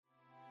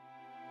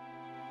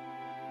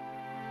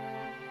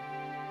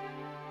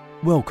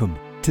Welcome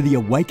to the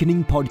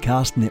Awakening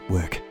Podcast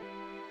Network.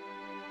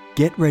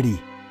 Get ready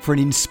for an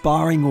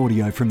inspiring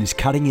audio from this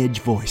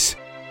cutting-edge voice.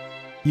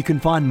 You can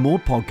find more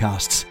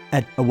podcasts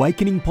at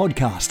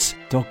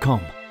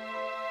awakeningpodcasts.com.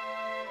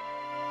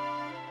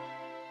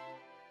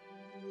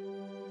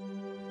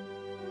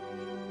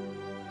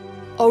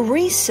 A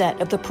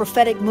reset of the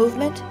prophetic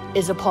movement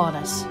is upon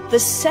us. The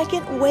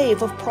second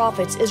wave of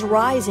prophets is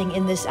rising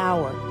in this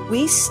hour.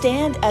 We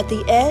stand at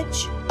the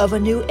edge of a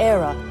new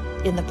era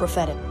in the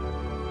prophetic.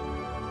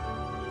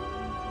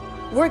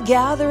 We're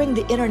gathering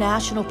the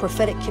international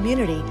prophetic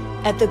community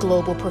at the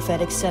Global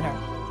Prophetic Center,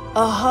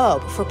 a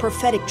hub for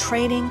prophetic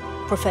training,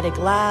 prophetic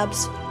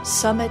labs,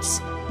 summits,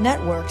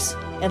 networks,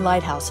 and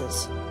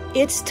lighthouses.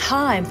 It's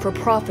time for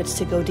prophets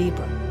to go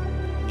deeper.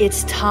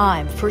 It's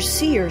time for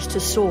seers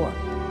to soar.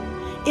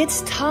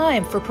 It's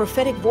time for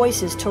prophetic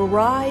voices to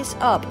rise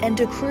up and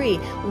decree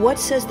what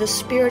says the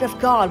Spirit of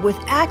God with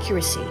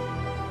accuracy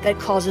that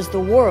causes the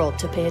world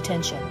to pay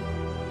attention.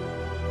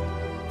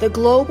 The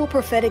Global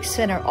Prophetic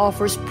Center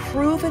offers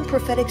proven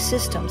prophetic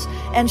systems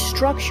and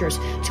structures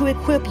to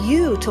equip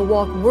you to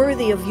walk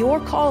worthy of your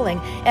calling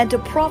and to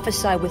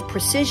prophesy with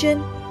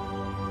precision,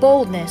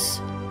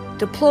 boldness,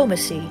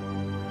 diplomacy,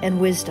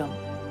 and wisdom.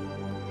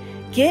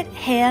 Get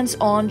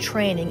hands-on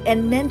training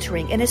and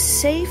mentoring in a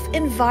safe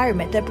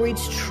environment that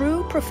breeds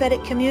true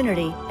prophetic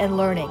community and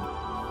learning.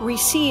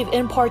 Receive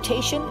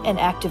impartation and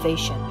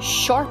activation.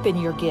 Sharpen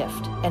your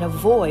gift and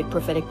avoid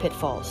prophetic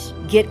pitfalls.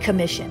 Get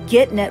commissioned.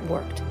 Get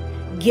networked.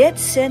 Get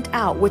sent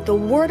out with the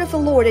word of the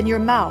Lord in your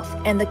mouth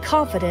and the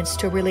confidence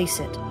to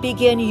release it.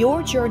 Begin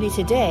your journey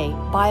today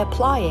by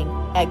applying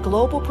at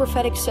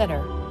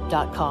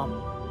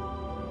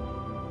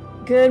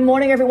globalpropheticcenter.com. Good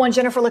morning, everyone.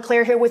 Jennifer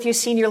LeClaire here with you,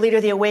 Senior Leader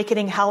of the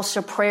Awakening House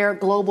of Prayer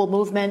Global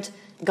Movement.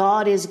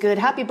 God is good.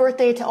 Happy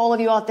birthday to all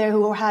of you out there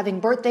who are having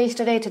birthdays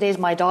today. Today's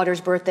my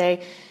daughter's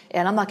birthday,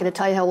 and I'm not going to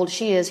tell you how old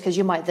she is because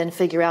you might then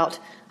figure out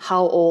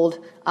how old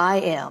I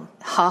am.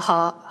 Ha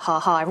ha, ha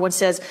ha. Everyone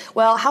says,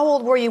 well, how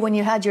old were you when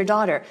you had your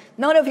daughter?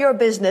 None of your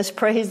business.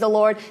 Praise the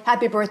Lord.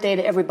 Happy birthday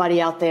to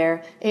everybody out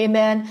there.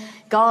 Amen.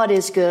 God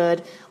is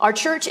good. Our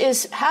church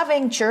is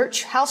having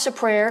church, house of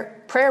prayer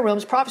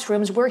rooms, prophets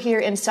rooms. We're here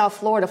in South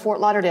Florida, Fort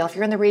Lauderdale. If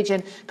you're in the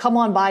region, come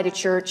on by to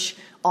church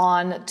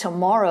on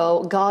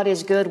tomorrow. God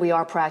is good. We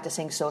are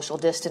practicing social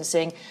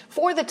distancing.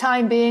 For the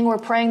time being, we're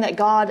praying that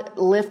God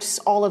lifts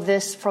all of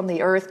this from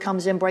the earth,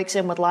 comes in, breaks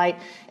in with light,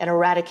 and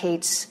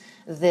eradicates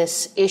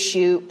this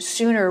issue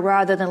sooner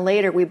rather than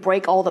later. We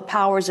break all the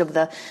powers of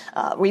the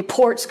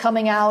reports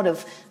coming out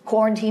of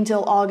quarantine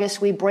till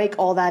August. We break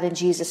all that in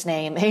Jesus'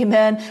 name.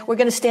 Amen. We're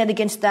going to stand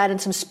against that in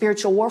some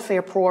spiritual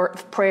warfare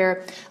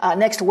prayer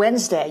next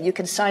Wednesday. You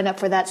can sign up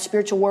for that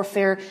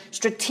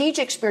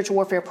strategic spiritual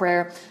warfare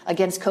prayer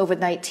against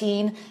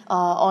COVID-19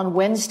 on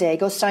Wednesday.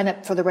 Go sign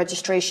up for the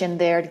registration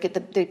there to get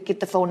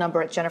the phone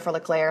number at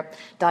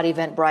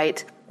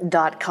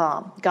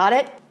jenniferleclaire.eventbrite.com. Got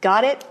it?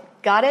 Got it?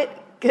 Got it?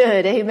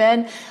 Good.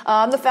 Amen.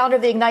 I'm the founder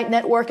of the Ignite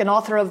Network and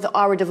author of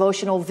our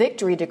devotional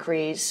Victory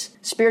Decrees,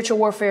 spiritual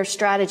warfare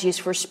strategies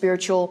for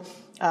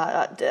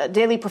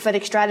daily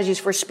prophetic strategies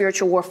for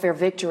spiritual warfare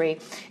victory.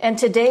 And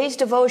today's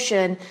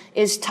devotion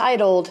is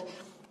titled,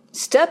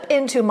 Step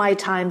into My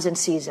Times and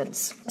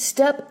Seasons.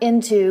 Step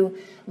into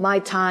my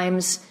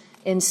times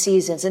and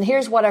seasons. And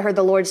here's what I heard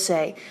the Lord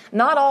say.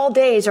 Not all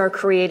days are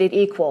created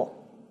equal.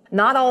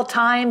 Not all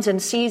times and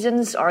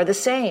seasons are the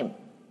same.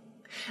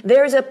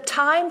 There's a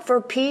time for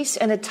peace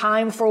and a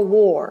time for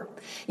war.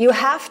 You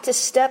have to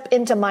step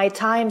into my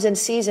times and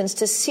seasons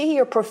to see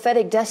your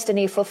prophetic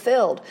destiny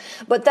fulfilled.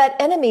 But that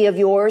enemy of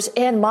yours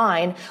and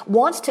mine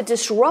wants to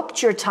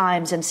disrupt your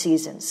times and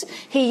seasons.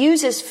 He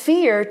uses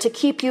fear to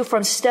keep you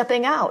from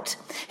stepping out.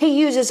 He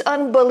uses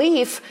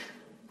unbelief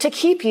to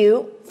keep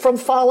you from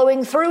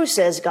following through,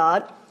 says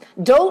God.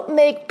 Don't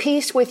make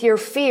peace with your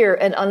fear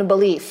and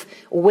unbelief.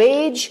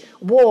 Wage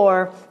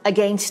war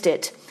against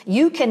it.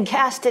 You can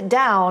cast it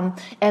down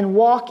and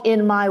walk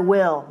in my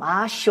will.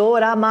 Come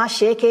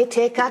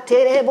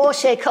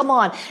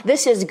on.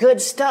 This is good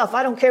stuff.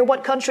 I don't care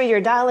what country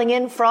you're dialing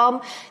in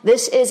from.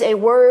 This is a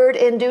word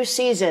in due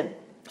season.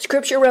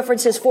 Scripture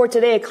references for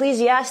today,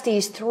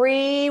 Ecclesiastes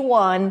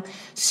 3:1,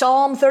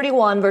 Psalm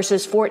 31,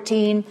 verses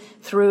 14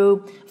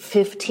 through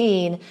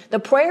 15. The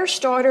prayer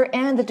starter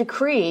and the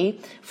decree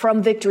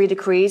from Victory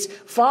Decrees.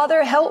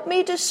 Father, help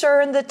me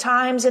discern the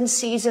times and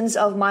seasons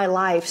of my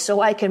life so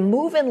I can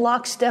move in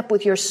lockstep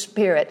with your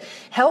Spirit.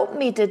 Help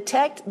me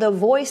detect the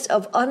voice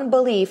of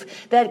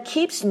unbelief that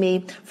keeps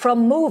me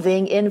from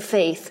moving in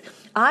faith.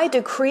 I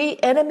decree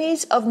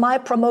enemies of my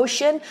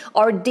promotion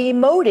are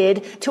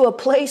demoted to a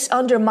place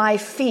under my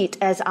feet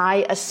as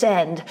I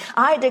ascend.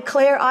 I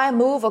declare I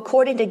move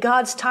according to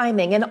God's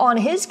timing and on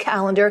His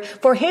calendar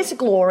for His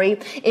glory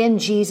in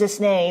Jesus'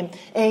 name.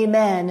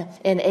 Amen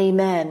and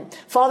amen.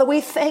 Father,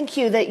 we thank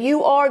you that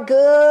you are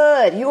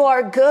good. You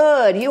are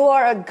good. You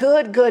are a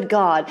good, good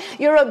God.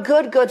 You're a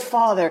good, good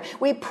Father.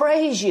 We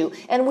praise you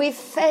and we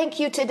thank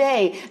you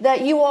today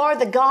that you are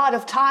the God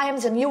of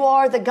times and you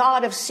are the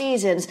God of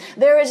seasons.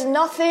 There is none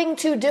nothing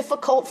too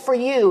difficult for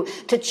you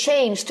to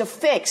change, to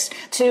fix,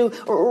 to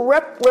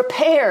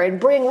repair and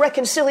bring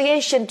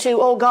reconciliation to.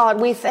 Oh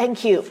God, we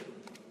thank you.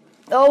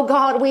 Oh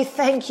God, we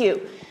thank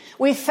you.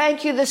 We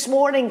thank you this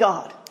morning,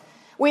 God.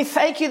 We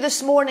thank you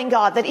this morning,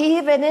 God, that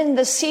even in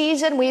the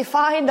season we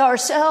find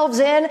ourselves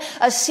in,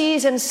 a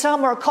season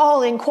some are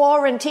calling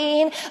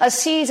quarantine, a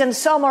season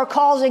some are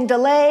causing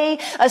delay,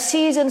 a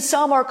season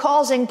some are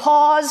causing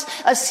pause,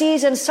 a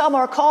season some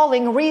are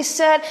calling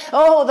reset.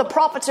 Oh, the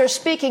prophets are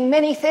speaking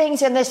many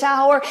things in this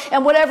hour,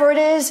 and whatever it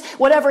is,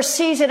 whatever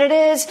season it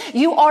is,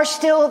 you are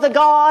still the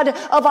God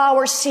of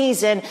our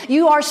season.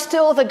 You are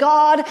still the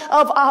God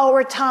of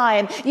our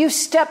time. You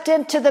stepped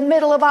into the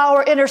middle of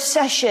our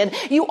intercession.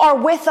 You are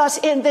with us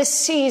in this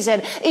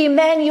season.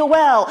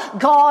 Emmanuel,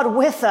 God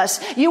with us.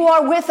 You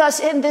are with us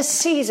in this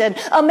season.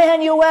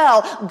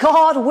 Emmanuel,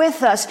 God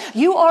with us.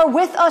 You are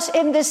with us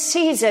in this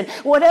season.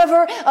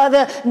 Whatever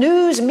the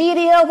news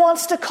media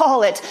wants to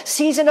call it,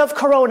 season of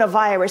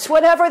coronavirus,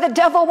 whatever the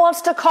devil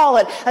wants to call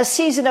it, a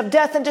season of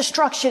death and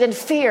destruction and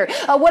fear,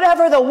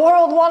 whatever the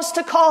world wants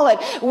to call it,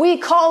 we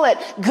call it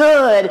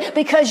good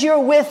because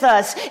you're with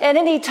us. And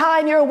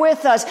anytime you're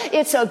with us,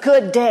 it's a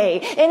good day.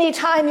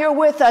 Anytime you're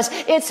with us,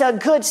 it's a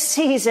good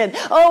season.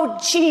 Oh,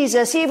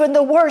 Jesus, even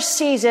the worst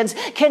seasons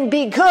can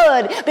be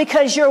good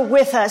because you're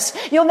with us.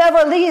 You'll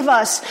never leave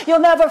us. You'll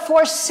never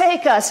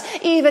forsake us,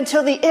 even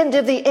till the end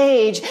of the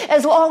age.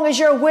 As long as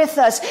you're with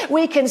us,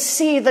 we can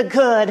see the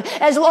good.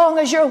 As long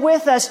as you're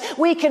with us,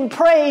 we can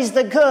praise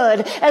the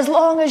good. As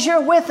long as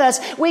you're with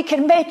us, we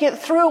can make it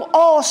through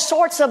all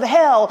sorts of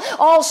hell,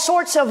 all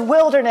sorts of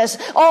wilderness,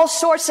 all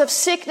sorts of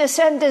sickness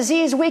and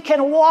disease. We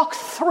can walk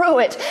through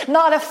it,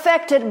 not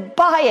affected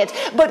by it,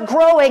 but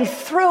growing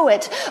through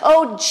it.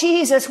 Oh,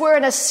 Jesus, we're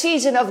in a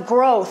season of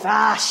growth.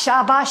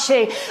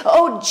 Shabashe.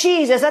 Oh,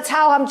 Jesus, that's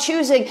how I'm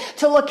choosing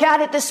to look at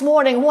it this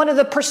morning. One of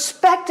the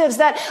perspectives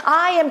that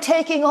I am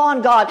taking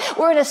on, God,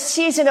 we're in a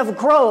season of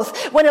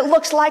growth. When it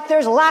looks like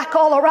there's lack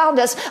all around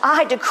us,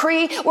 I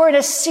decree we're in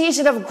a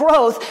season of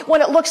growth.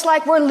 When it looks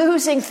like we're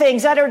losing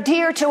things that are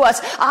dear to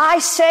us, I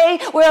say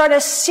we're in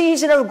a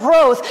season of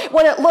growth.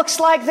 When it looks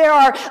like there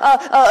are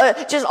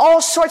just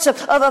all sorts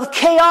of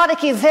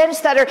chaotic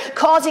events that are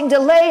causing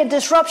delay and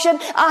disruption,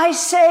 I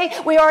say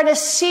we are in a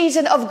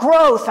season of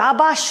growth.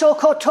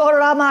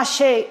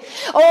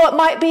 Oh, it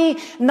might be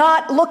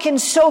not looking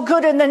so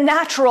good in the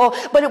natural,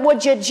 but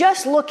would you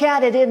just look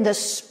at it in the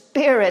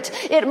spirit?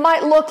 It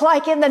might look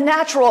like in the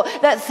natural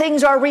that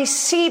things are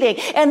receding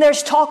and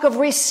there's talk of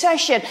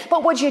recession,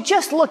 but would you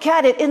just look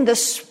at it in the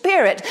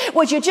spirit?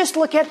 Would you just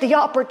look at the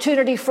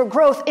opportunity for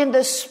growth in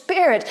the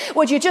spirit?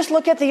 Would you just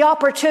look at the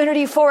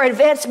opportunity for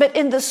advancement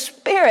in the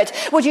spirit?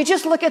 Would you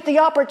just look at the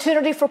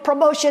opportunity for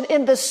promotion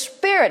in the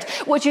spirit?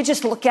 Would you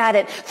just look at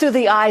it through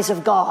the eyes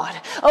of God?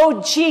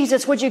 Oh,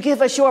 Jesus, would you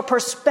give us your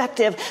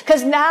perspective?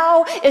 Because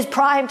now is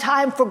prime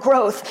time for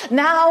growth.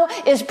 Now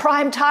is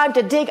prime time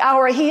to dig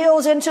our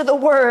heels into the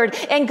word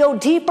and go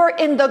deeper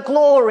in the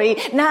glory.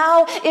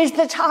 Now is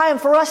the time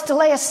for us to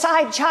lay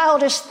aside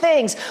childish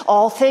things.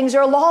 All things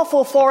are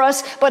lawful for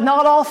us, but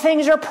not all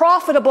things are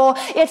profitable.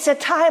 It's a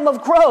time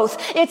of growth.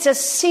 It's a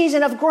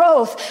season of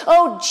growth.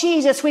 Oh,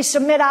 Jesus, we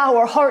submit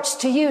our hearts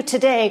to you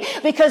today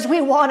because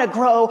we want to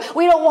grow.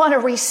 We don't want to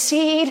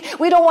recede.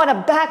 We don't want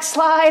to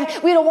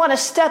backslide. We don't want to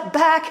step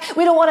back.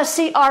 We don't want to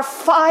see our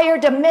fire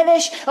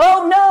diminish.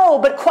 Oh, no,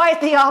 but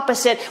quite the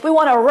opposite. We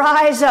want to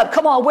rise up.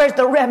 Come on, where's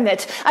the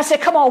remnant? I said,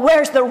 come on,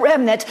 where's the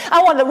remnant?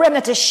 I want the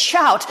remnant to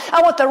shout.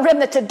 I want the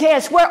remnant to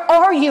dance. Where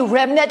are you,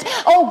 remnant?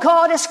 Oh,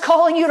 God is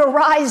calling you to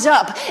rise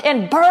up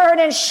and burn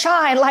and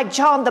shine like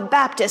John the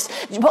Baptist.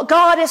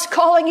 God is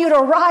calling you to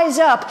rise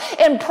up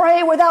and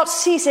pray without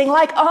ceasing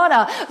like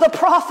Anna, the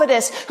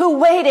prophetess who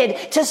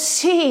waited to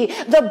see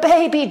the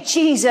baby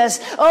Jesus.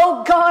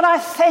 Oh, God, I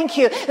thank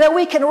you that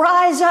we can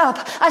rise up.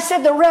 I said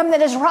the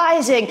remnant is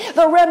rising.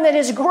 The remnant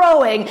is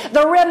growing.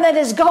 The remnant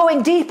is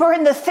going deeper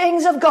in the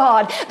things of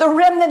God. The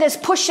remnant is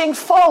pushing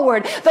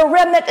forward. The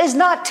remnant is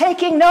not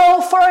taking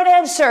no for an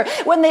answer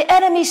when the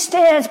enemy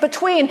stands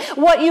between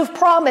what you've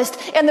promised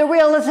and the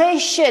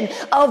realization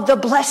of the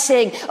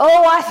blessing.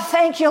 Oh, I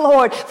thank you,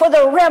 Lord, for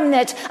the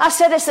remnant. I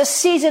said it's the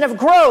season of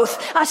growth.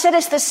 I said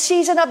it's the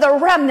season of the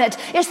remnant.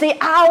 It's the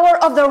hour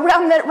of the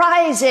remnant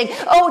rising.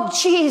 Oh,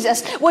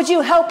 Jesus, would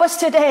you help us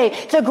today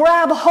to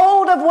grab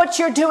hold of what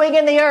you're doing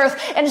in the earth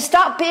and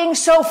stop being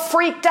so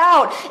freaked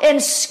out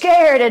and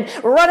scared and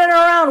running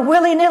around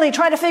willy-nilly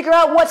trying to figure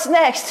out what's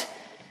next,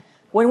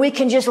 when we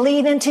can just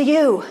lean into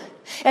you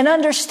and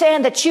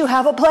understand that you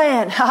have a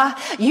plan.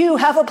 You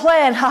have a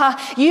plan.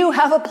 You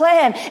have a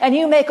plan. And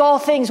you make all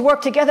things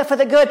work together for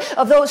the good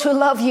of those who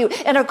love you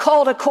and are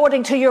called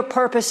according to your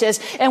purposes.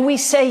 And we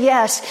say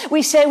yes.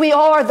 We say we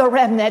are the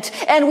remnant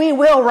and we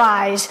will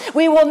rise.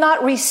 We will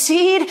not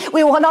recede.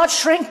 We will not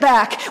shrink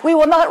back. We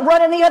will not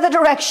run in the other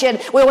direction.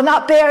 We will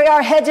not bury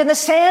our heads in the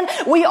sand.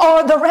 We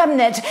are the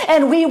remnant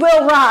and we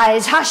will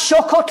rise. Come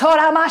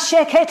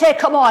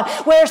on.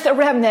 Where's the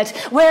remnant?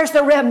 Where's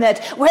the remnant?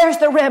 Where's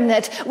the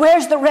remnant?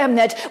 Where's the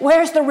remnant?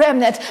 Where's the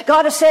remnant?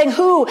 God is saying,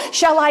 who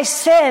shall I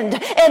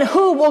send? And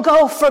who will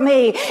go for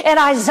me? And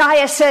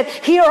Isaiah said,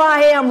 here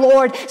I am,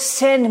 Lord,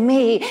 send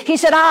me. He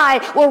said, I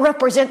will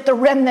represent the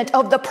remnant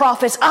of the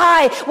prophets.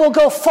 I will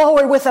go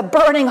forward with a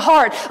burning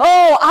heart.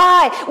 Oh,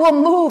 I will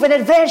move and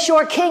advance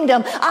your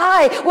kingdom.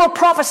 I will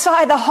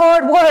prophesy the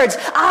hard words.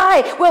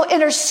 I will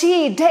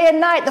intercede day and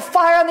night. The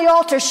fire on the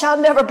altar shall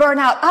never burn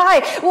out.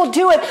 I will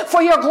do it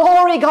for your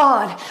glory,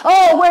 God.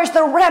 Oh, where's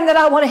the remnant?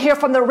 I want to hear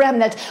from the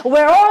remnant.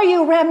 Where are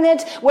you,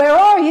 remnant? Where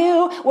are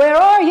you? Where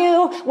are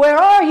you? Where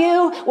are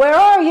you? Where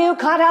are you?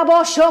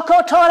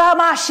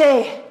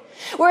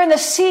 We're in the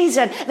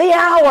season, the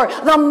hour,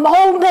 the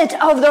moment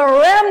of the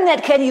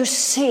remnant. Can you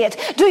see it?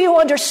 Do you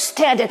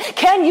understand it?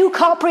 Can you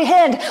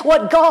comprehend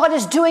what God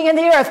is doing in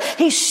the earth?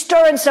 He's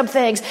stirring some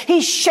things.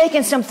 He's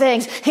shaking some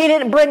things. He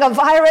didn't bring a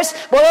virus,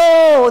 but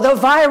oh, the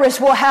virus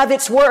will have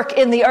its work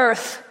in the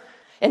earth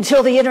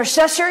until the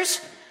intercessors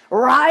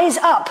rise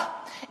up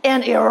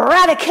and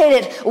eradicate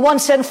it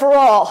once and for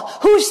all.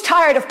 Who's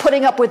tired of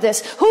putting up with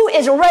this? Who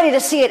is ready to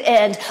see it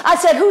end? I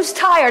said, who's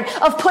tired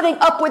of putting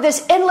up with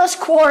this endless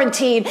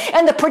quarantine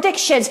and the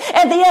predictions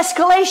and the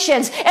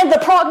escalations and the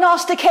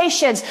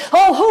prognostications?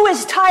 Oh, who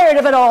is tired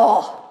of it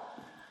all?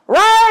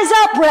 Rise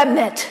up,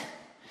 remnant.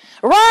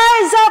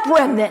 Rise up,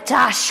 remnant.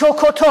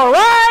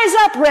 Rise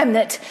up,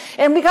 remnant.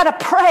 And we got to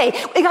pray.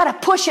 We got to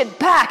push it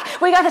back.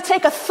 We got to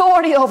take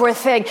authority over a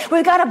thing.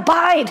 We've got to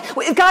bind.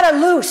 We've got to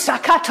loose.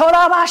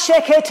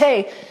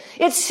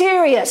 It's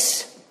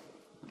serious.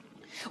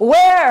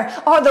 Where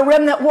are the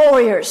remnant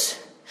warriors?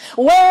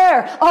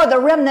 Where are the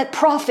remnant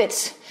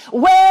prophets?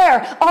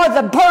 Where are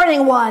the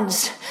burning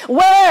ones?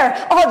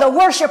 Where are the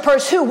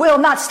worshipers who will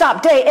not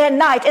stop day and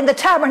night in the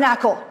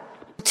tabernacle?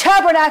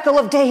 Tabernacle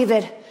of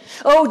David.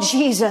 Oh,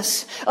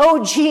 Jesus.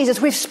 Oh,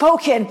 Jesus. We've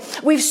spoken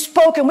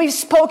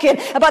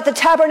about the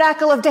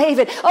tabernacle of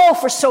David. Oh,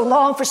 for so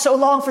long,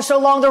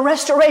 the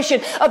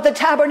restoration of the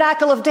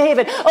tabernacle of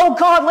David. Oh,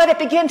 God, let it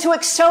begin to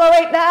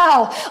accelerate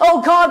now.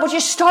 Oh, God, would you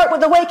start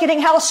with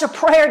Awakening House of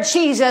Prayer,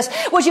 Jesus?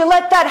 Would you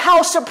let that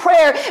house of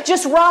prayer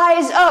just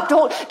rise up?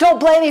 Don't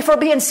blame me for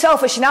being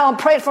selfish. Now I'm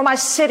praying for my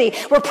city.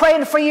 We're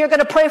praying for you. You're going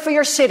to pray for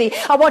your city.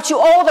 I want you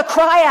all to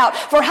cry out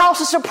for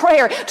houses of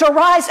prayer to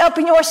rise up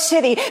in your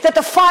city, that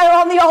the fire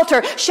on the altar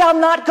shall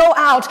not go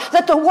out,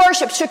 that the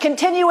worship should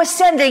continue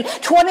ascending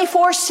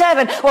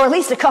 24/7, or at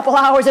least a couple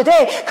hours a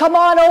day. Come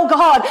on, oh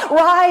God,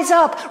 rise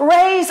up,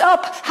 raise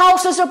up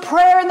houses of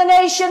prayer in the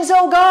nations,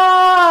 oh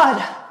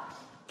God.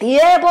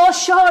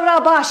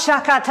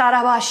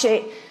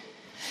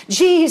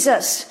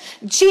 Jesus,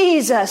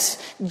 Jesus,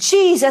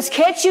 Jesus.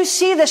 Can't you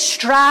see the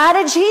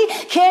strategy?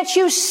 Can't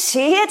you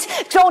see it?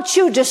 Don't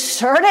you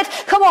discern it?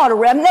 Come on,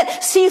 remnant.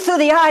 See through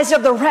the eyes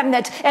of the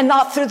remnant and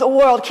not through the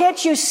world.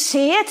 Can't you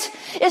see it?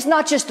 It's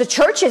not just the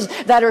churches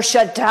that are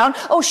shut down.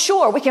 Oh,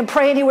 sure, we can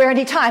pray anywhere,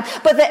 anytime.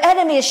 But the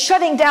enemy is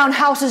shutting down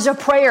houses of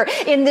prayer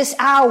in this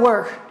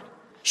hour.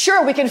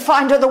 Sure, we can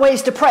find other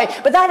ways to pray,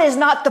 but that is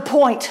not the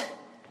point.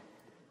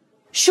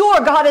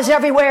 Sure, God is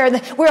everywhere and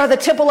we are the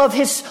temple of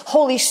His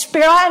Holy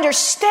Spirit. I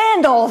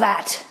understand all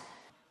that.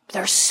 But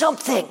there's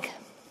something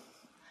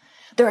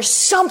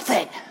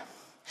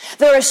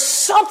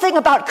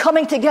about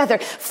coming together,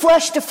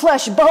 flesh to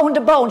flesh, bone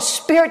to bone,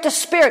 spirit to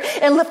spirit,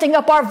 and lifting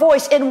up our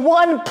voice in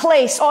one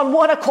place on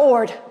one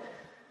accord.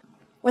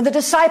 When the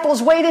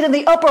disciples waited in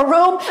the upper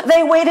room,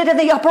 they waited in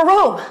the upper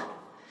room.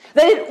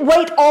 They didn't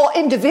wait all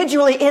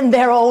individually in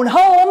their own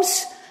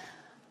homes.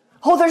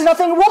 Oh, there's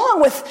nothing wrong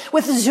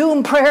with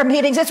Zoom prayer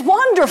meetings. It's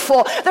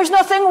wonderful. There's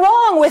nothing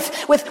wrong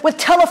with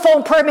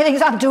telephone prayer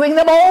meetings. I'm doing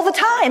them all the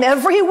time,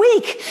 every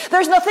week.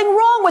 There's nothing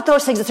wrong with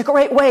those things. It's a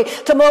great way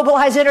to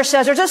mobilize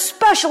intercessors,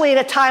 especially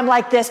at a time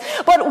like this.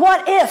 But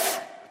what if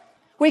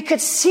we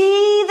could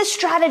see the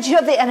strategy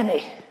of the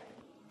enemy?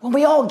 When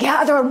we all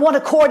gather in one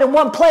accord in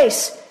one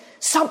place,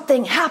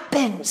 something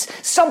happens.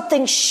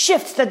 Something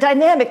shifts the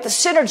dynamic, the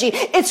synergy.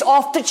 It's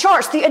off the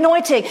charts, the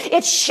anointing.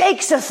 It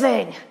shakes a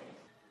thing.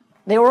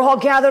 They were all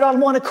gathered on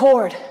one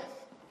accord.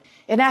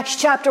 In Acts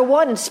chapter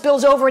 1 and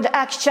spills over into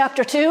Acts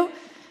chapter 2,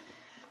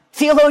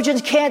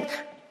 theologians can't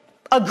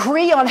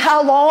agree on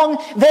how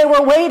long they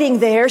were waiting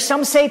there.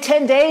 Some say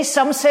 10 days,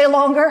 some say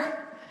longer.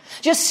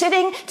 Just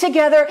sitting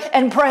together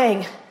and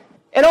praying.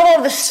 And all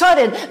of a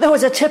sudden, there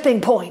was a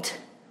tipping point.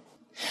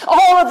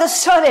 All of a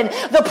sudden,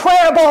 the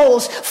prayer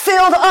bowls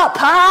filled up.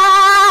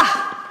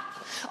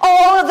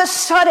 All of a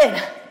sudden,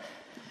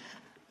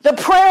 the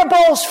prayer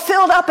bowls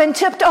filled up and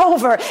tipped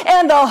over,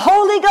 and the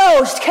Holy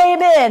Ghost came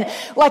in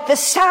like the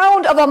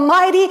sound of a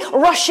mighty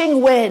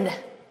rushing wind.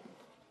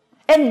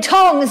 And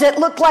tongues that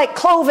looked like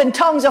cloven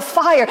tongues of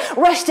fire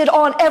rested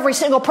on every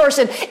single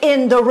person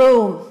in the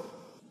room.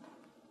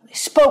 They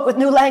spoke with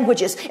new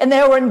languages, and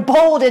they were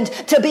emboldened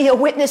to be a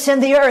witness in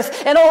the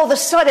earth. And all of a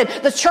sudden,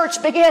 the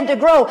church began to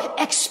grow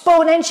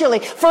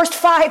exponentially. First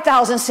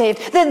 5,000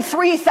 saved, then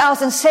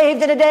 3,000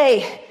 saved in a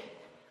day.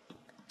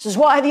 This is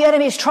why the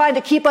enemy is trying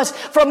to keep us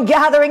from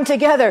gathering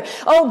together.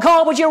 Oh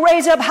God, would you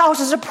raise up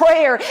houses of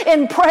prayer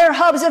in prayer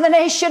hubs in the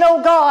nation,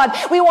 oh God.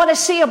 We want to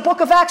see a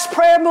Book of Acts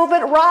prayer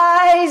movement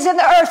rise in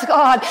the earth,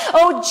 God.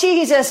 Oh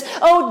Jesus,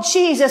 oh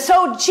Jesus,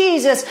 oh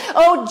Jesus,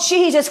 oh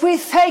Jesus. We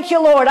thank you,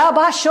 Lord.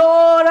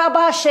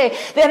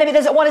 The enemy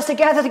doesn't want us to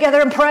gather together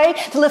and pray,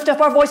 to lift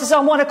up our voices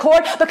on one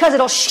accord, because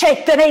it'll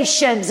shake the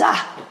nations.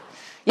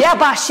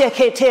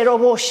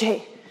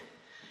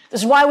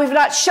 This is why we've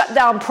not shut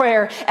down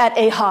prayer at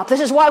AHOP. This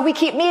is why we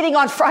keep meeting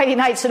on Friday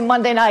nights and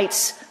Monday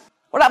nights.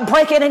 We're not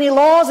breaking any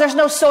laws. There's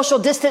no social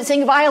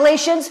distancing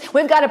violations.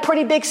 We've got a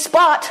pretty big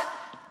spot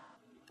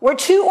where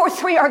 2 or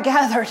 3 are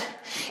gathered.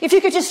 If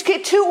you could just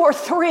get 2 or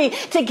 3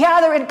 to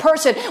gather in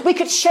person, we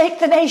could shake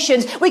the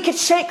nations. We could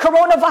shake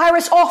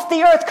coronavirus off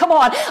the earth. Come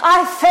on.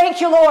 I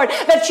thank you, Lord,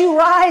 that you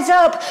rise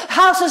up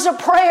houses of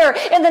prayer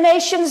in the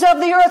nations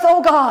of the earth,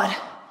 oh God,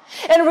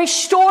 and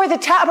restore the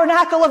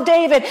tabernacle of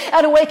David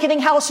at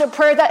Awakening House of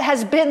Prayer. That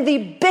has been the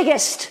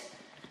biggest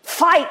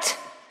fight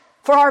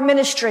for our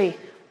ministry,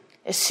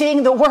 is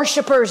seeing the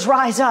worshipers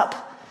rise up.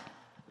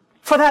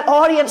 For that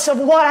audience of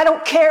one, I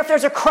don't care if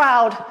there's a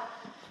crowd.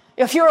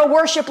 If you're a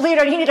worship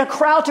leader and you need a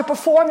crowd to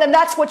perform, then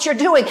that's what you're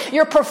doing.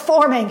 You're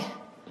performing.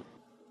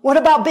 What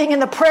about being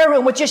in the prayer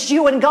room with just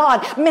you and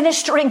God,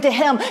 ministering to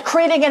Him,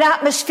 creating an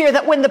atmosphere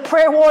that when the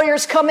prayer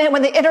warriors come in,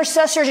 when the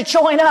intercessors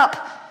join up,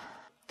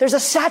 there's a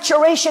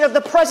saturation of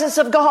the presence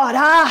of God.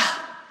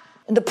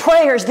 And the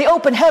prayers, the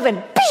open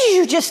heaven,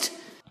 you just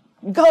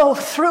go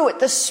through it,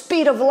 the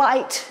speed of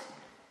light.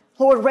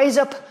 Lord, raise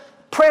up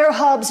prayer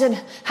hubs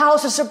and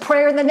houses of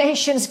prayer in the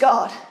nations,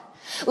 God.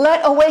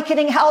 Let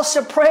Awakening House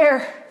of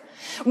Prayer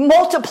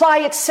multiply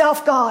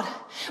itself, God.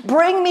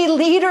 Bring me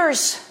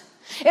leaders,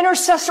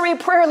 intercessory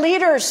prayer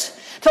leaders,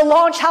 to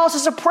launch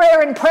houses of prayer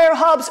and prayer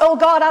hubs. Oh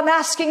God, I'm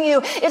asking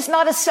you, it's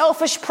not a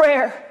selfish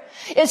prayer.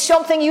 It's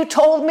something you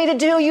told me to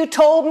do. You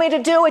told me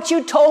to do it.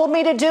 You told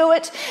me to do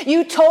it.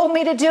 You told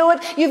me to do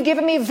it. You've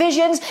given me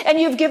visions and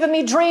you've given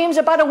me dreams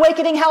about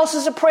awakening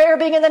houses of prayer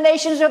being in the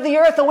nations of the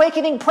earth,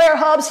 awakening prayer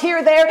hubs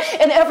here, there,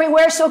 and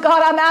everywhere. So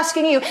God, I'm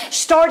asking you,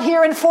 start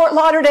here in Fort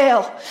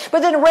Lauderdale, but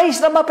then raise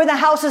them up in the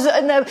houses,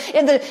 in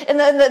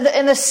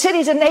the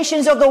cities and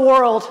nations of the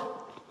world,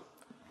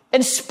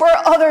 and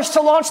spur others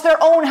to launch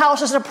their own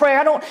houses of prayer.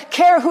 I don't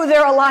care who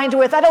they're aligned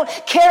with. I don't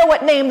care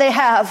what name they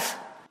have.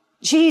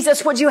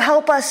 Jesus, would you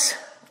help us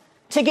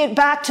to get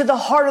back to the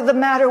heart of the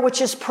matter,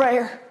 which is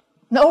prayer?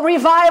 No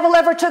revival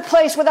ever took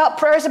place without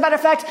prayer. As a matter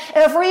of fact,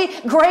 every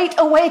great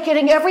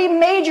awakening, every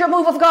major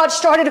move of God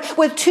started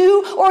with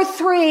 2 or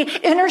 3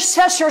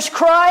 intercessors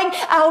crying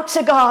out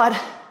to God.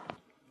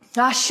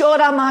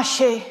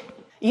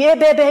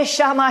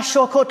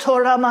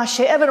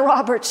 Evan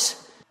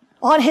Roberts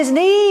on his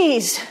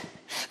knees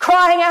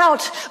crying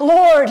out,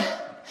 Lord,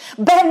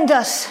 bend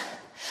us.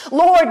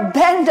 Lord,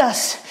 bend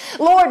us.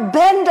 Lord,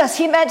 bend us.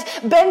 He meant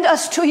bend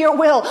us to your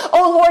will.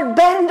 Oh, Lord,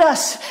 bend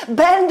us,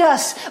 bend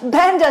us,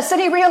 bend us. And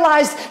he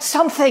realized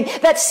something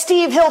that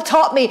Steve Hill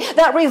taught me,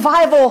 that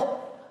revival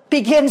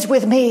begins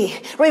with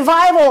me.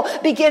 Revival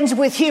begins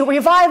with you.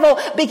 Revival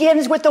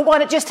begins with the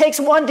one. It just takes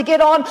one to get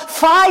on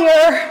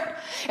fire,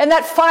 and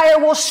that fire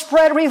will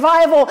spread.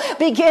 Revival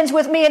begins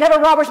with me. And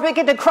Evan Roberts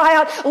began to cry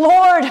out,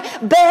 Lord,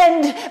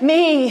 bend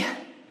me.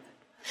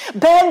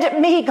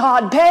 Bend me,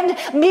 God. Bend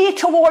me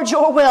towards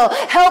your will.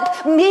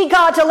 Help me,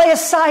 God, to lay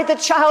aside the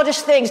childish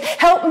things.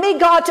 Help me,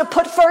 God, to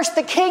put first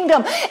the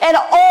kingdom and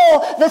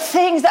all the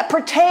things that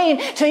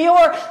pertain to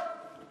your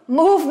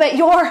movement,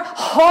 your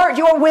heart,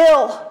 your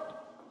will.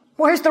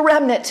 Where's the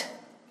remnant?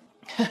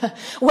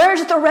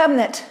 Where's the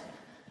remnant?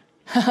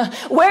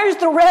 Where's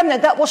the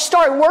remnant that will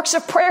start works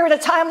of prayer at a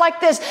time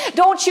like this?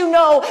 Don't you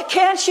know?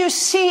 Can't you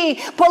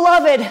see,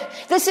 beloved?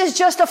 This is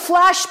just a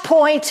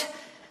flashpoint.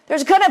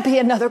 There's going to be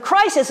another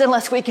crisis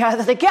unless we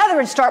gather together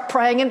and start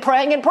praying and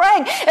praying and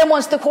praying. And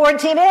once the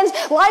quarantine ends,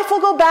 life will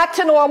go back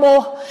to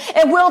normal.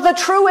 And will the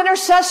true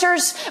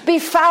intercessors be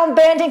found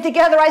banding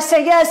together? I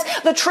say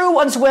yes, the true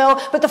ones will,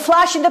 but the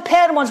flash in the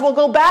pan ones will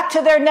go back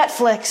to their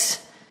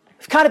Netflix.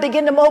 We've got to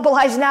begin to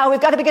mobilize now.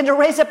 We've got to begin to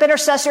raise up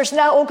intercessors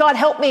now. Oh God,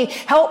 help me.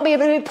 Help me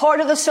to be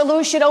part of the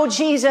solution, oh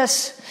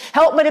Jesus.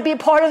 Help me to be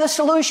part of the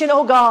solution,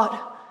 oh God.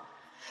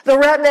 The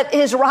remnant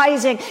is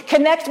rising.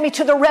 Connect me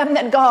to the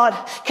remnant, God.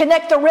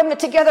 Connect the remnant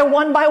together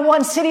one by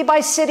one, city by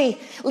city,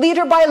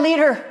 leader by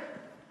leader.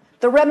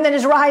 The remnant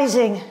is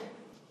rising.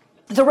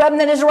 The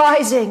remnant is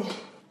rising.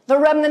 The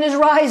remnant is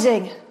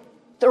rising.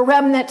 The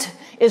remnant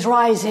is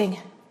rising.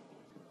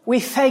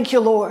 We thank you,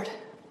 Lord,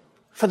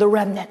 for the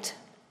remnant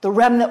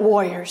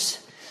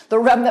warriors, the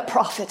remnant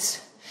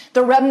prophets,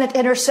 the remnant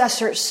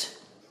intercessors.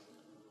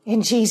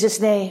 In Jesus'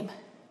 name,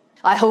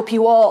 I hope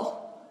you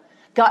all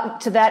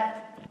got to that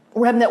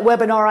remnant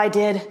webinar I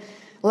did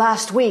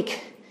last week.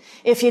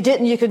 If you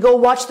didn't, you could go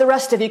watch the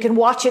rest of it. You can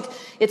watch it.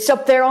 It's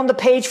up there on the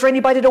page for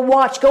anybody to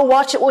watch. Go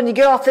watch it when you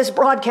get off this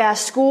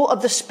broadcast,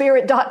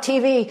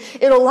 schoolofthespirit.tv.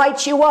 It'll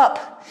light you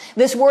up.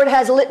 This word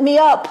has lit me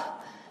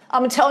up.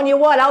 I'm telling you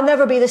what, I'll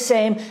never be the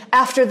same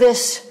after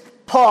this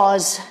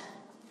pause.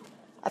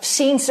 I've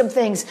seen some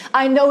things.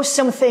 I know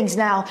some things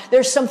now.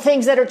 There's some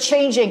things that are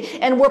changing,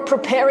 and we're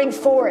preparing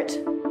for it.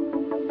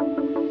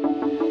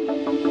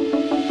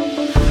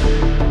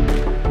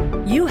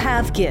 You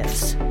have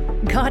gifts.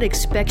 God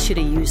expects you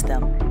to use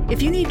them.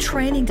 If you need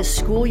training to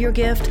school your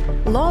gift,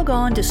 log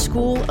on to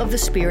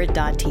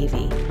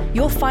schoolofthespirit.tv.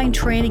 You'll find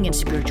training in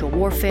spiritual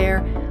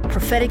warfare,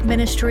 prophetic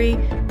ministry,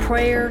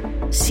 prayer,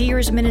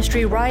 seers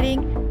ministry,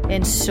 writing,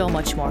 and so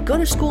much more. Go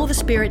to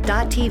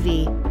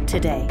schoolofthespirit.tv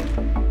today.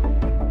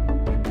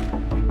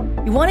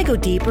 You want to go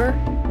deeper?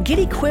 Get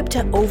equipped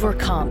to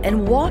overcome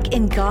and walk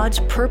in God's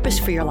purpose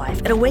for your life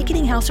at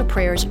Awakening House of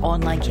Prayer's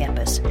online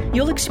campus.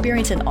 You'll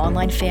experience an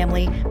online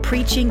family,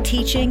 preaching,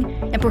 teaching,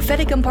 and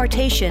prophetic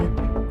impartation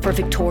for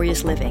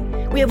victorious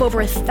living. We have over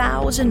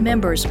 1,000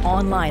 members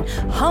online,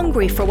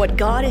 hungry for what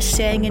God is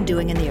saying and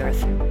doing in the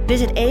earth.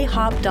 Visit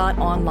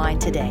ahop.online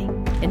today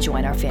and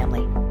join our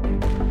family.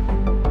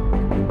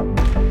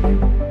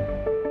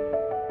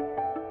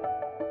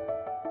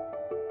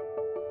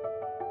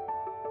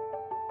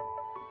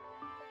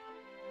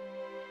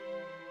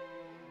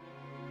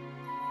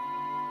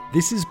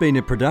 This has been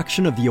a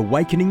production of the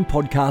Awakening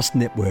Podcast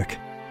Network.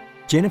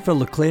 Jennifer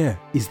LeClaire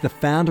is the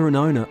founder and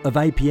owner of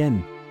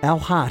APN. Our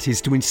heart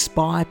is to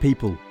inspire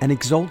people and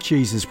exalt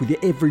Jesus with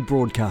every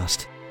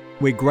broadcast.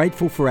 We're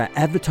grateful for our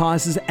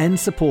advertisers and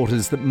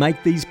supporters that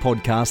make these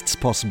podcasts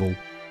possible.